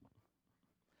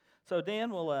So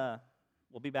Dan will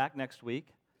be back next week.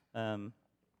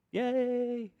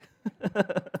 Yay!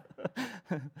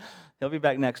 He'll be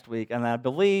back next week, and I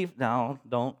believe, now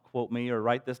don't quote me or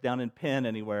write this down in pen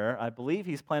anywhere, I believe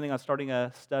he's planning on starting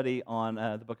a study on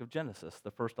the book of Genesis,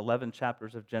 the first 11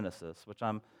 chapters of Genesis, which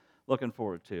I'm looking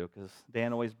forward to, because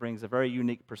Dan always brings a very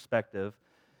unique perspective,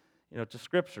 to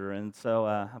Scripture, and so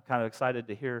I'm kind of excited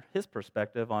to hear his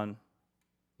perspective on,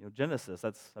 Genesis.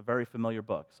 That's a very familiar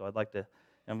book, so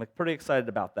I'm pretty excited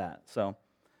about that. So,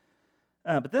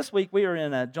 but this week we are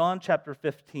in John chapter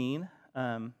 15.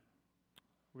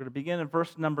 We're going to begin in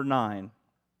verse number 9.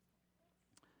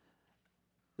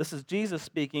 This is Jesus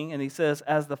speaking, and he says,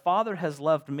 "As the Father has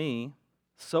loved me,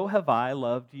 so have I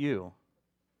loved you.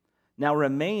 Now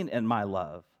remain in my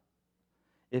love.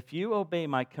 If you obey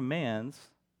my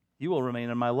commands, you will remain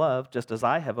in my love, just as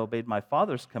I have obeyed my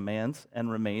Father's commands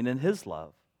and remain in his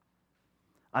love.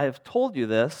 I have told you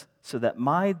this so that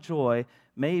my joy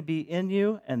may be in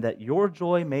you and that your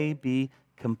joy may be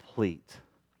complete."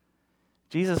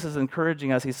 Jesus is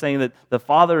encouraging us. He's saying that the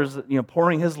Father is,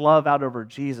 pouring his love out over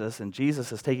Jesus, and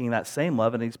Jesus is taking that same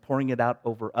love and he's pouring it out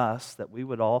over us, that we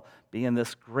would all be in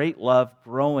this great love,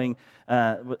 growing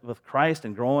with Christ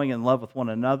and growing in love with one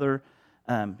another.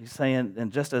 He's saying,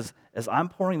 and just as I'm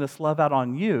pouring this love out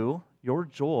on you, your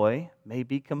joy may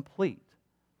be complete.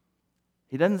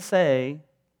 He doesn't say,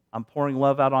 I'm pouring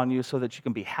love out on you so that you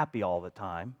can be happy all the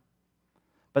time,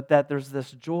 but that there's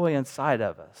this joy inside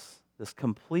of us, this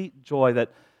complete joy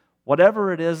that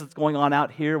whatever it is that's going on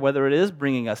out here, whether it is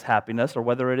bringing us happiness or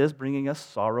whether it is bringing us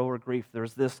sorrow or grief,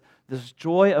 there's this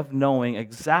joy of knowing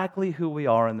exactly who we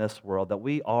are in this world, that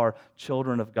we are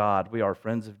children of God, we are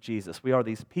friends of Jesus, we are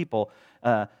these people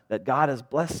that God is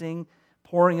blessing,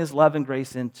 pouring his love and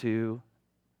grace into,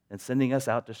 and sending us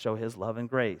out to show his love and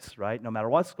grace, right? No matter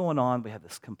what's going on, we have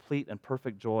this complete and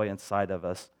perfect joy inside of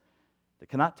us that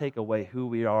cannot take away who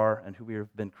we are and who we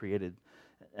have been created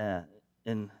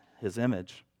in his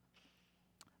image.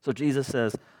 So Jesus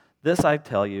says, "This I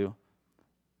tell you,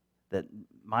 that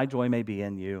my joy may be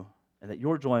in you and that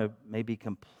your joy may be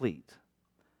complete.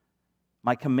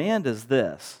 My command is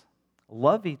this: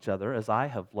 love each other as I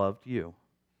have loved you.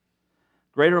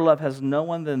 Greater love has no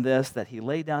one than this, that he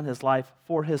laid down his life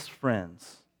for his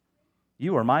friends.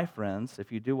 You are my friends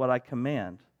if you do what I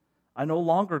command. I no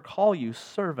longer call you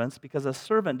servants, because a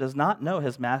servant does not know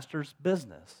his master's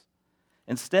business.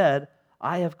 Instead,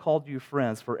 I have called you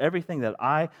friends, for everything that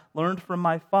I learned from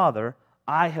my Father,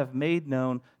 I have made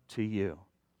known to you."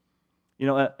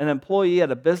 An employee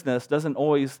at a business doesn't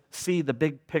always see the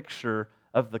big picture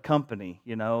of the company,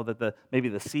 that maybe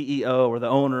the CEO or the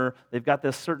owner, they've got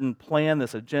this certain plan,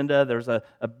 this agenda. There's a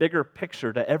bigger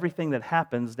picture to everything that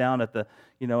happens down at the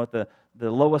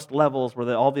lowest levels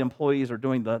where all the employees are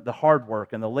doing the hard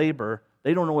work and the labor.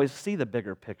 They don't always see the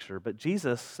bigger picture. But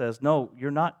Jesus says, no, you're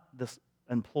not this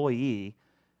employee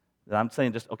that I'm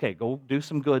saying just, okay, go do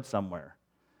some good somewhere.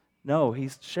 No, he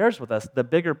shares with us the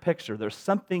bigger picture. There's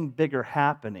something bigger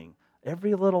happening.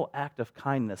 Every little act of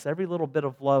kindness, every little bit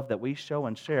of love that we show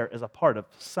and share is a part of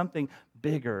something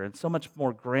bigger and so much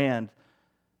more grand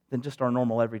than just our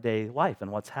normal everyday life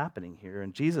and what's happening here.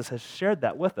 And Jesus has shared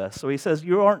that with us. So he says,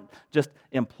 you aren't just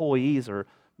employees or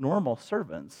normal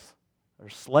servants or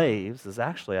slaves, is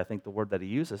actually, I think, the word that he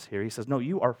uses here. He says, no,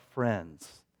 you are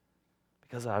friends,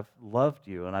 because I've loved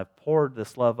you and I've poured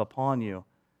this love upon you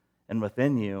and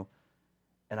within you.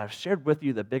 And I've shared with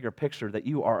you the bigger picture, that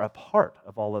you are a part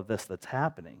of all of this that's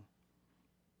happening.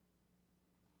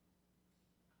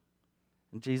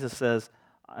 And Jesus says,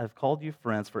 I've called you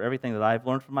friends, for everything that I've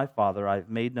learned from my Father I've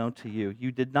made known to you.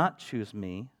 You did not choose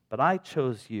me, but I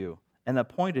chose you and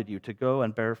appointed you to go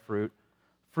and bear fruit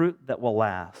that will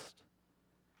last.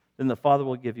 Then the Father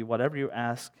will give you whatever you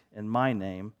ask in my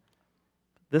name.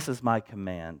 This is my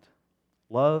command: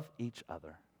 love each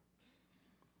other.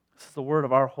 This is the word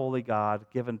of our holy God,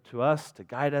 given to us to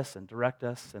guide us and direct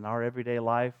us in our everyday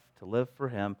life to live for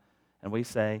him. And we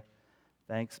say,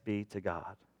 thanks be to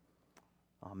God.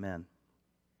 Amen.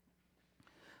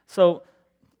 So,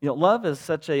 love is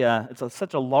such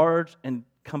a large,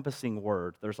 encompassing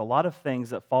word. There's a lot of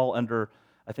things that fall under,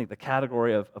 I think, the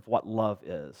category of what love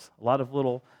is. A lot of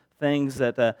little things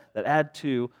that add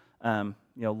to,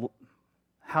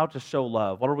 how to show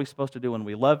love. What are we supposed to do when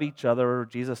we love each other?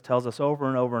 Jesus tells us over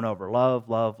and over and over, love,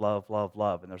 love, love, love,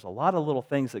 love. And there's a lot of little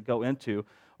things that go into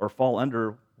or fall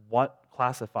under what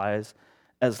classifies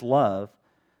as love.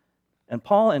 And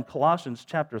Paul in Colossians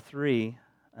chapter 3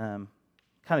 kind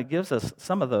of gives us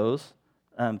some of those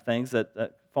things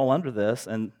that fall under this.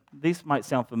 And these might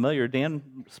sound familiar.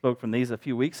 Dan spoke from these a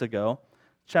few weeks ago.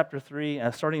 Chapter 3,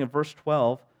 starting in verse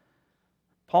 12,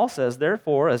 Paul says,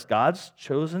 therefore, as God's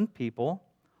chosen people,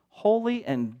 holy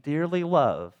and dearly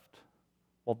loved.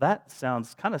 Well, that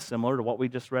sounds kind of similar to what we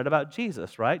just read about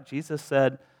Jesus, right? Jesus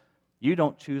said, you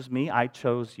don't choose me, I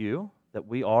chose you, that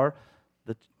we are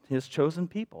his chosen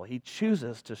people. He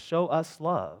chooses to show us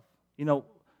love. You know,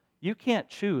 you can't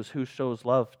choose who shows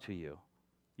love to you.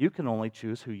 You can only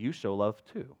choose who you show love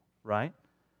to, right?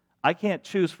 I can't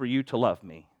choose for you to love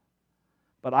me,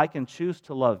 but I can choose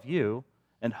to love you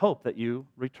and hope that you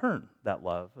return that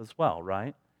love as well,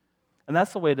 right? And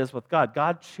that's the way it is with God.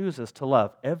 God chooses to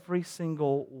love every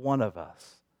single one of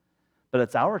us. But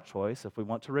it's our choice if we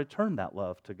want to return that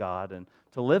love to God and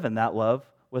to live in that love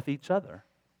with each other.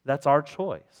 That's our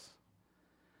choice.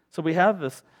 So we have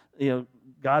this,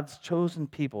 God's chosen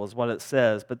people is what it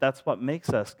says, but that's what makes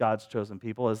us God's chosen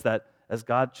people, is that as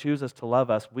God chooses to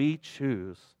love us, we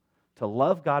choose to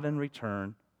love God in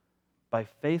return by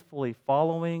faithfully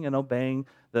following and obeying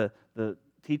the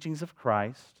teachings of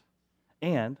Christ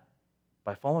and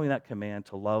by following that command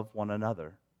to love one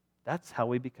another. That's how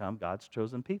we become God's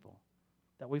chosen people,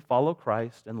 that we follow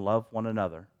Christ and love one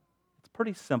another. It's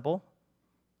pretty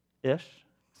simple-ish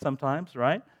sometimes,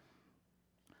 right?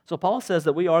 So Paul says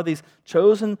that we are these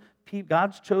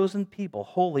God's chosen people,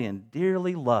 holy and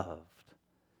dearly loved.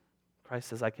 Christ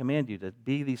says, I command you to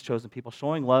be these chosen people,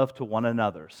 showing love to one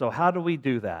another. So how do we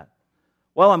do that?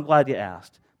 Well, I'm glad you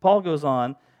asked. Paul goes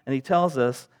on and he tells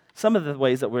us some of the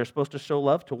ways that we're supposed to show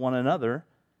love to one another.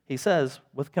 He says,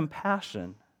 with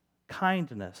compassion,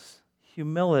 kindness,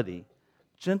 humility,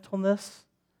 gentleness,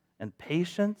 and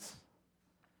patience.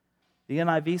 The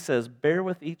NIV says, bear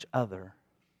with each other.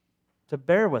 To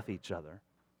bear with each other.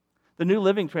 The New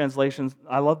Living Translation,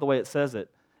 I love the way it says it.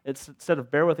 It's, instead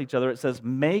of bear with each other, it says,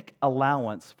 make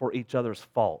allowance for each other's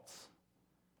faults.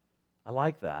 I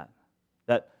like that.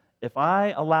 That if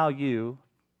I allow you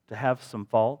to have some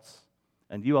faults,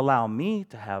 and you allow me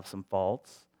to have some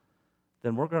faults,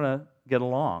 then we're going to get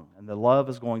along, and the love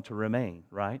is going to remain,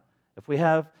 right? If we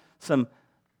have some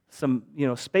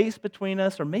space between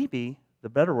us, or maybe the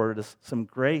better word is some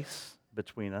grace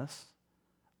between us,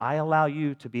 I allow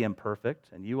you to be imperfect,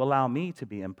 and you allow me to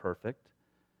be imperfect.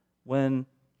 When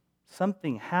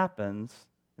something happens,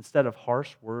 instead of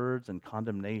harsh words and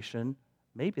condemnation,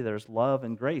 maybe there's love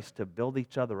and grace to build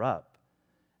each other up.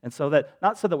 And so that,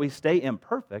 not so that we stay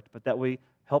imperfect, but that we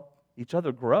help each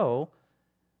other grow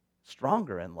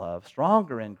stronger in love,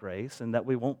 stronger in grace, and that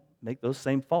we won't make those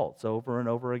same faults over and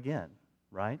over again,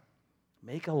 right?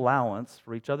 Make allowance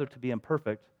for each other to be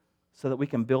imperfect so that we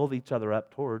can build each other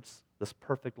up towards this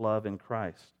perfect love in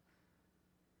Christ.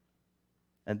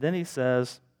 And then he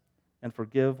says, and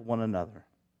forgive one another.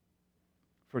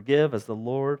 Forgive as the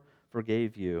Lord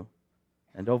forgave you.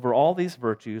 And over all these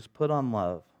virtues, put on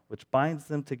love, which binds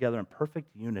them together in perfect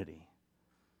unity.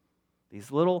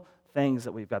 These little things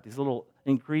that we've got, these little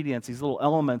ingredients, these little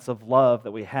elements of love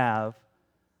that we have,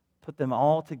 put them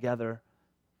all together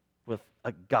with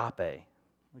agape.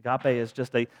 Agape is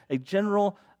just a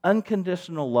general,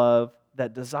 unconditional love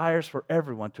that desires for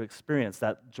everyone to experience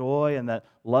that joy and that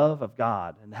love of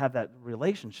God and have that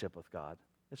relationship with God.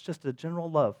 It's just a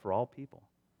general love for all people.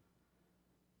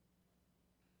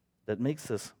 That makes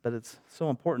this, but it's so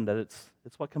important that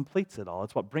it's what completes it all.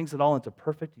 It's what brings it all into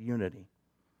perfect unity.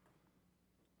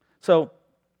 So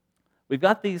we've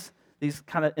got these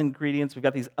kind of ingredients, we've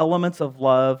got these elements of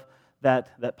love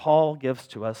that Paul gives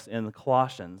to us in the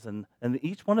Colossians. And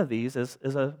each one of these is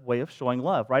a way of showing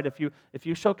love, right? If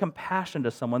you show compassion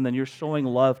to someone, then you're showing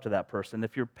love to that person.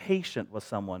 If you're patient with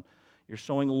someone, you're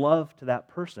showing love to that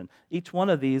person. Each one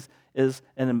of these is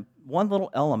one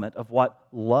little element of what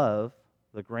love,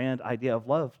 the grand idea of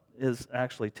love,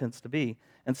 tends to be.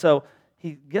 And so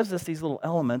he gives us these little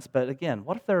elements, but again,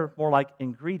 what if they're more like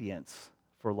ingredients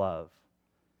for love?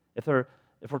 If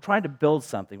we're trying to build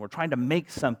something, we're trying to make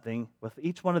something with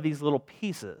each one of these little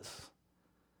pieces,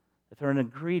 if they're an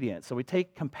ingredient, so we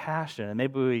take compassion and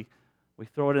maybe we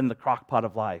throw it in the crock pot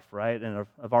of life, right? And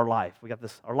of our life. We got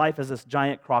this, our life is this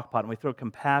giant crock pot, and we throw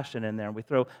compassion in there, and we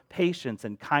throw patience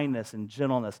and kindness and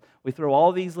gentleness. We throw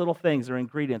all these little things or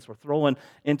ingredients we're throwing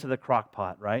into the crock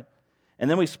pot, right?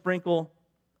 And then we sprinkle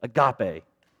agape.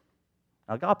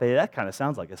 Now, agape, that kind of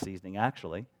sounds like a seasoning,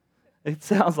 actually. It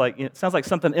sounds like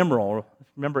something Emerald.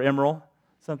 Remember Emerald?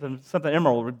 Something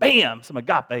Emerald. Bam! Some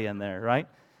agape in there, right?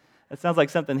 It sounds like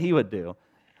something he would do.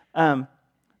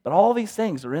 But all these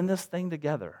things are in this thing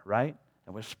together, right?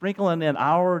 And we're sprinkling in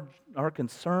our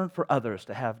concern for others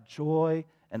to have joy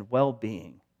and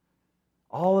well-being.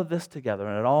 All of this together,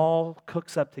 and it all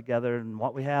cooks up together, and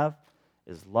what we have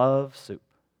is love soup.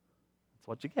 That's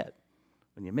what you get.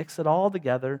 When you mix it all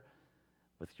together,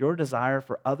 with your desire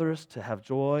for others to have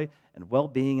joy and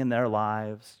well-being in their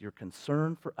lives, your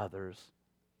concern for others,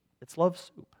 it's love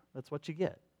soup. That's what you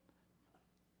get.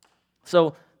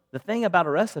 So the thing about a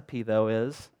recipe, though,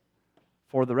 is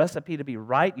for the recipe to be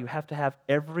right, you have to have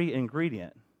every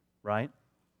ingredient, right?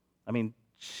 I mean,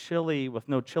 chili with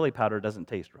no chili powder doesn't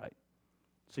taste right.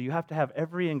 So you have to have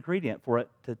every ingredient for it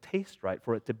to taste right,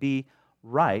 for it to be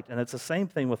right. And it's the same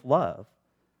thing with love.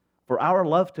 For our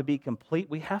love to be complete,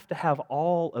 we have to have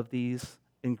all of these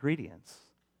ingredients.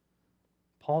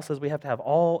 Paul says we have to have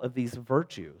all of these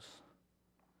virtues.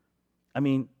 I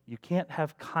mean, you can't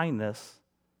have kindness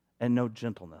and no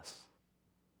gentleness,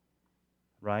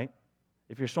 right?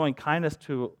 If you're showing kindness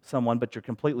to someone but you're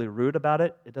completely rude about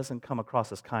it, it doesn't come across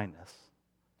as kindness.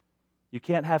 You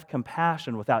can't have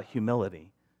compassion without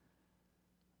humility.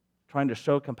 Trying to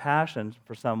show compassion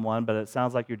for someone, but it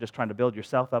sounds like you're just trying to build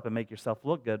yourself up and make yourself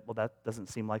look good, well, that doesn't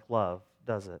seem like love,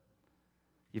 does it?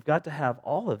 You've got to have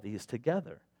all of these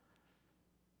together.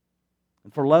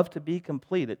 And for love to be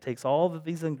complete, it takes all of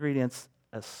these ingredients,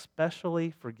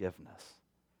 especially forgiveness.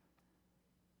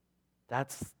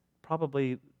 That's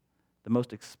probably the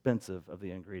most expensive of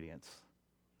the ingredients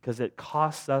because it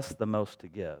costs us the most to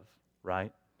give,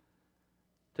 right?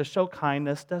 To show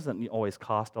kindness doesn't always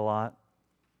cost a lot.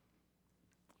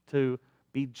 To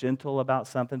be gentle about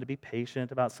something, to be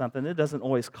patient about something, it doesn't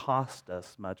always cost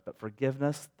us much, but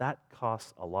forgiveness, that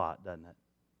costs a lot, doesn't it?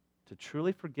 To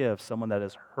truly forgive someone that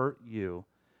has hurt you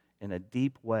in a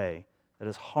deep way, that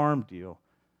has harmed you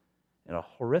in a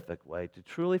horrific way, to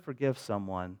truly forgive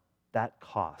someone, that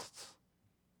costs.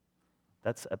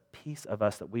 That's a piece of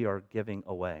us that we are giving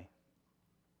away.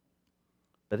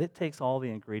 But it takes all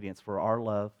the ingredients for our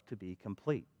love to be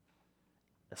complete,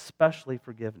 especially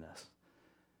forgiveness.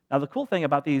 Now, the cool thing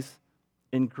about these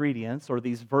ingredients or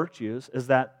these virtues is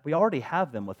that we already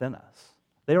have them within us.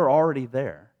 They are already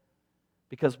there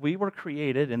because we were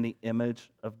created in the image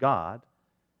of God,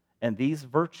 and these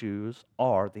virtues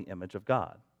are the image of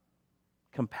God.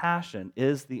 Compassion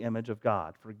is the image of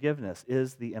God. Forgiveness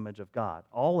is the image of God.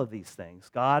 All of these things.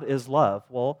 God is love.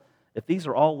 Well, if these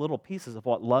are all little pieces of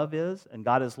what love is, and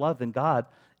God is love, then God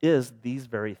is these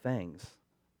very things.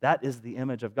 That is the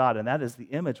image of God, and that is the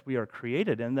image we are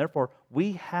created in. Therefore,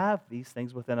 we have these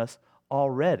things within us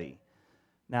already.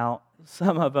 Now,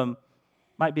 some of them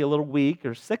might be a little weak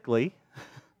or sickly.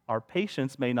 Our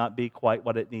patience may not be quite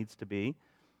what it needs to be.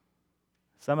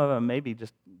 Some of them may be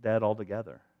just dead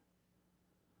altogether.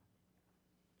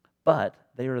 But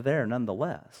they are there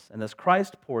nonetheless. And as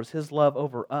Christ pours his love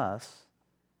over us,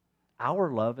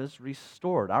 our love is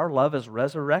restored. Our love is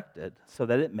resurrected so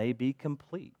that it may be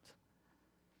complete.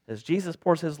 As Jesus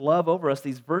pours his love over us,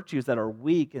 these virtues that are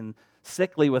weak and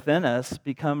sickly within us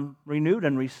become renewed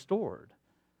and restored.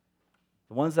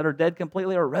 The ones that are dead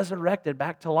completely are resurrected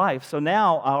back to life. So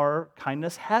now our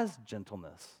kindness has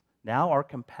gentleness. Now our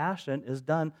compassion is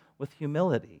done with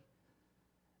humility.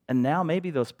 And now maybe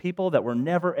those people that we're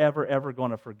never, ever, ever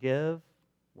going to forgive,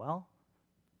 well,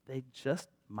 they just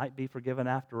might be forgiven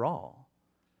after all.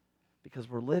 Because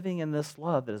we're living in this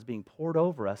love that is being poured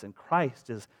over us, and Christ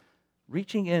is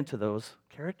reaching into those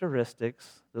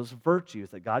characteristics, those virtues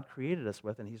that God created us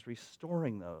with, and he's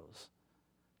restoring those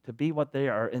to be what they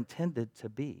are intended to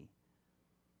be.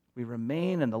 We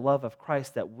remain in the love of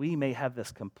Christ that we may have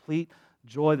this complete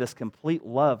joy, this complete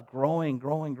love, growing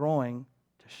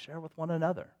to share with one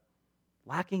another,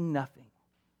 lacking nothing,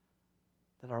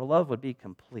 that our love would be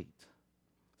complete.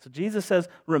 So Jesus says,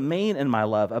 remain in my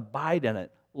love, abide in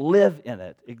it, live in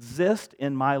it, exist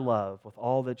in my love with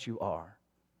all that you are.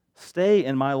 Stay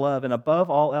in my love, and above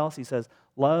all else, he says,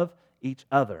 love each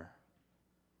other.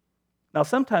 Now,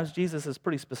 sometimes Jesus is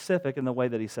pretty specific in the way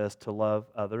that he says to love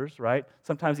others, right?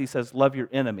 Sometimes he says, love your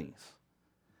enemies.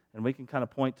 And we can kind of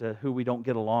point to who we don't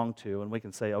get along to, and we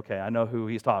can say, okay, I know who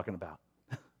he's talking about.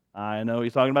 I know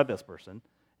he's talking about this person.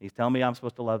 He's telling me I'm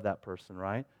supposed to love that person,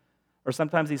 right? Or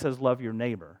sometimes he says, love your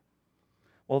neighbor.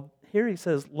 Well, here he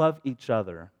says, love each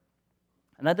other.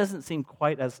 And that doesn't seem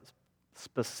quite as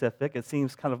specific. It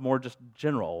seems kind of more just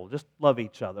general. Just love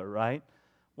each other, right?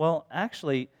 Well,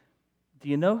 actually, do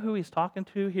you know who he's talking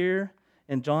to here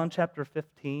in John chapter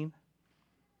 15?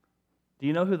 Do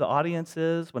you know who the audience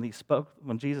is when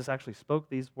Jesus actually spoke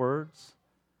these words?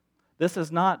 This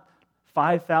is not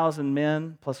 5,000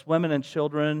 men plus women and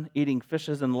children eating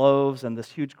fishes and loaves and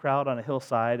this huge crowd on a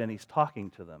hillside, and he's talking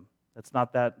to them. That's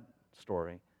not that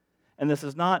story. And this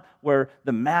is not where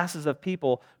the masses of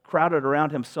people crowded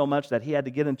around him so much that he had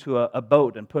to get into a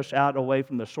boat and push out away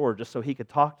from the shore just so he could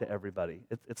talk to everybody.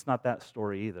 It's not that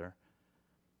story either.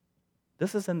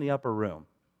 This is in the upper room.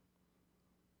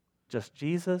 Just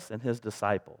Jesus and his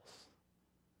disciples.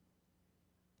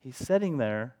 He's sitting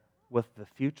there with the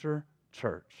future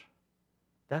church.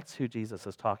 That's who Jesus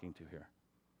is talking to here.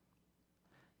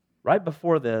 Right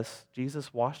before this,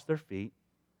 Jesus washed their feet.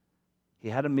 He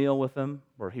had a meal with them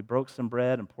where he broke some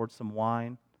bread and poured some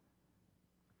wine.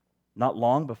 Not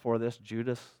long before this,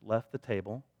 Judas left the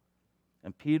table,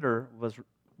 and Peter was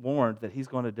warned that he's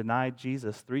going to deny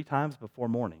Jesus 3 times before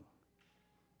morning.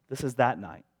 This is that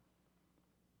night.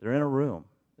 They're in a room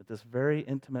at this very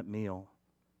intimate meal,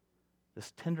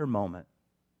 this tender moment,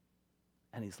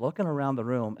 and he's looking around the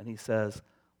room and he says,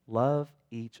 love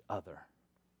each other.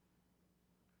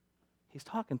 He's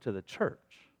talking to the church.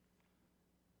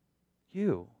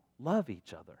 You love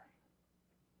each other.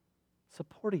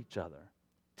 Support each other.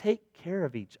 Take care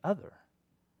of each other.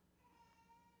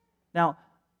 Now,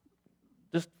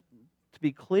 just to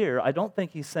be clear, I don't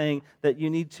think he's saying that you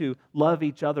need to love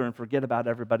each other and forget about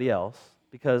everybody else,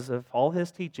 because of all his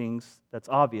teachings, that's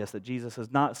obvious that Jesus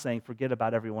is not saying forget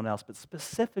about everyone else, but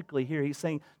specifically here he's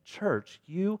saying, church,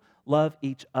 you love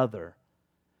each other.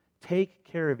 Take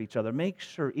care of each other. Make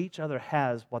sure each other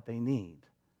has what they need.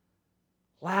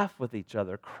 Laugh with each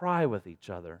other. Cry with each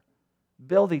other.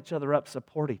 Build each other up.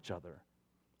 Support each other.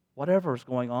 Whatever is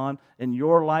going on in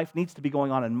your life needs to be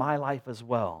going on in my life as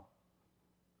well.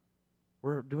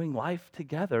 We're doing life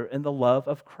together in the love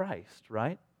of Christ,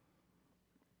 right?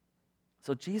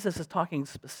 So Jesus is talking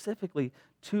specifically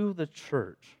to the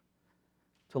church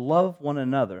to love one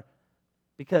another,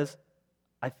 because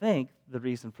I think the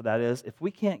reason for that is if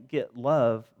we can't get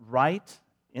love right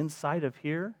inside of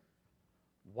here,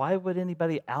 why would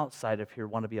anybody outside of here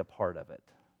want to be a part of it?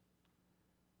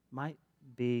 Might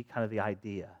be kind of the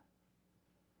idea.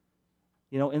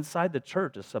 You know, inside the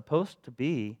church is supposed to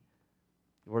be,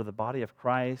 we're the body of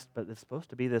Christ, but it's supposed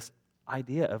to be this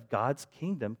idea of God's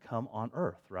kingdom come on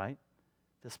earth, right?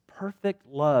 This perfect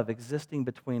love existing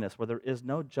between us where there is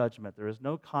no judgment, there is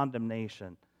no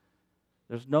condemnation,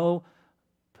 there's no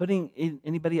putting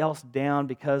anybody else down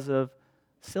because of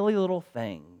silly little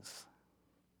things.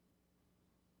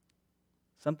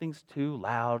 Something's too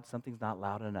loud, something's not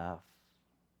loud enough.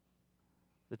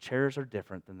 The chairs are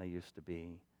different than they used to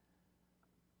be.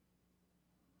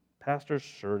 Pastor's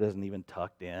shirt isn't even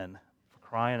tucked in, for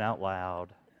crying out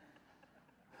loud.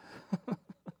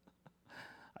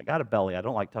 I got a belly. I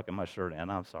don't like tucking my shirt in.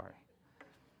 I'm sorry.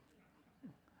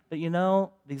 But you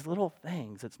know, these little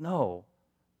things, it's no,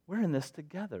 we're in this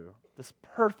together. This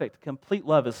perfect, complete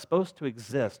love is supposed to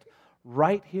exist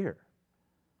right here.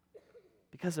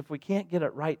 Because if we can't get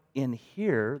it right in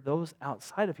here, those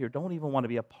outside of here don't even want to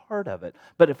be a part of it.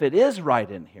 But if it is right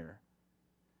in here,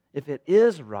 if it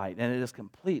is right and it is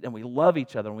complete and we love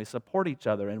each other and we support each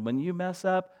other, and when you mess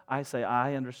up, I say,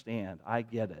 I understand, I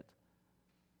get it.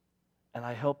 And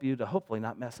I help you to hopefully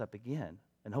not mess up again.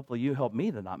 And hopefully you help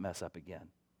me to not mess up again.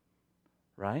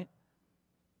 Right?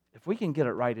 If we can get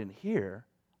it right in here,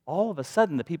 all of a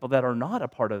sudden the people that are not a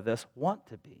part of this want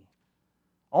to be.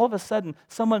 All of a sudden,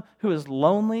 someone who is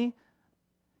lonely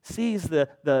sees the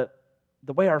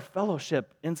way our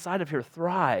fellowship inside of here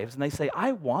thrives, and they say,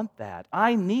 I want that.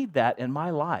 I need that in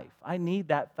my life. I need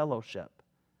that fellowship.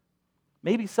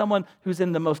 Maybe someone who's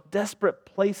in the most desperate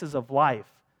places of life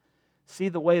see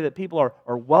the way that people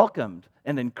are welcomed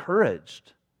and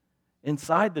encouraged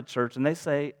inside the church, and they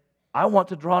say, I want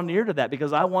to draw near to that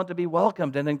because I want to be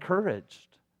welcomed and encouraged.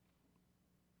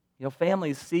 You know,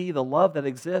 families see the love that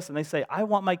exists and they say, I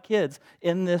want my kids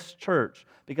in this church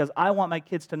because I want my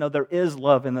kids to know there is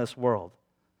love in this world.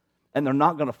 And they're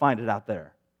not going to find it out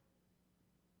there.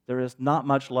 There is not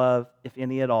much love, if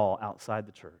any at all, outside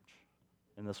the church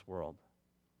in this world.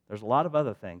 There's a lot of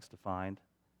other things to find,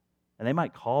 and they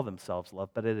might call themselves love,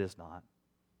 but it is not.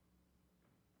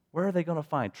 Where are they going to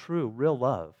find true, real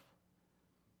love?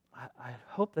 I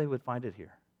hope they would find it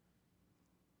here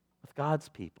with God's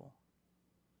people,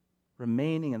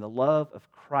 remaining in the love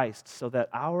of Christ so that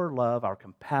our love, our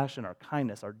compassion, our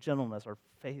kindness, our gentleness, our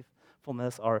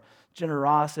faithfulness, our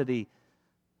generosity,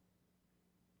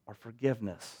 our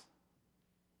forgiveness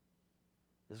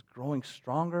is growing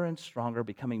stronger and stronger,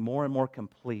 becoming more and more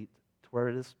complete to where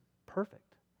it is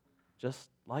perfect, just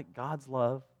like God's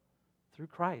love through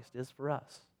Christ is for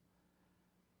us.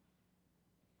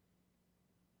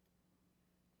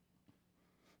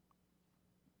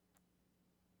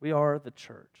 We are the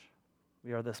church.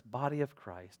 We are this body of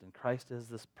Christ, and Christ is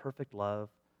this perfect love.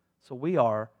 So we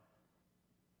are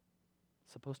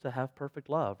supposed to have perfect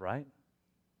love, right?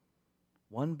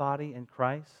 One body in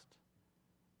Christ,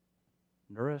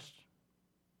 nourished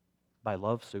by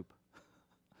love soup.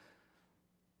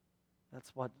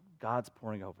 That's what God's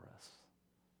pouring over us.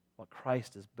 what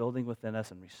Christ is building within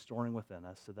us and restoring within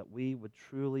us so that we would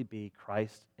truly be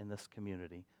Christ in this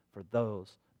community for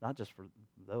those, not just for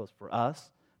those, for us,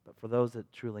 but for those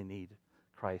that truly need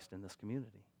Christ in this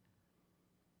community.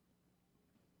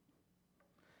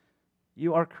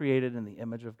 You are created in the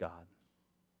image of God,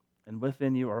 and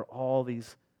within you are all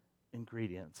these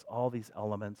ingredients, all these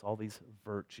elements, all these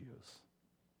virtues.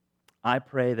 I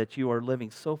pray that you are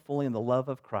living so fully in the love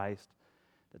of Christ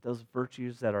that those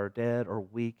virtues that are dead or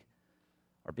weak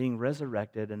are being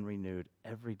resurrected and renewed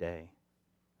every day,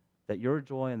 that your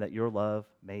joy and that your love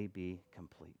may be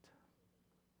complete.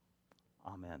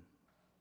 Amen.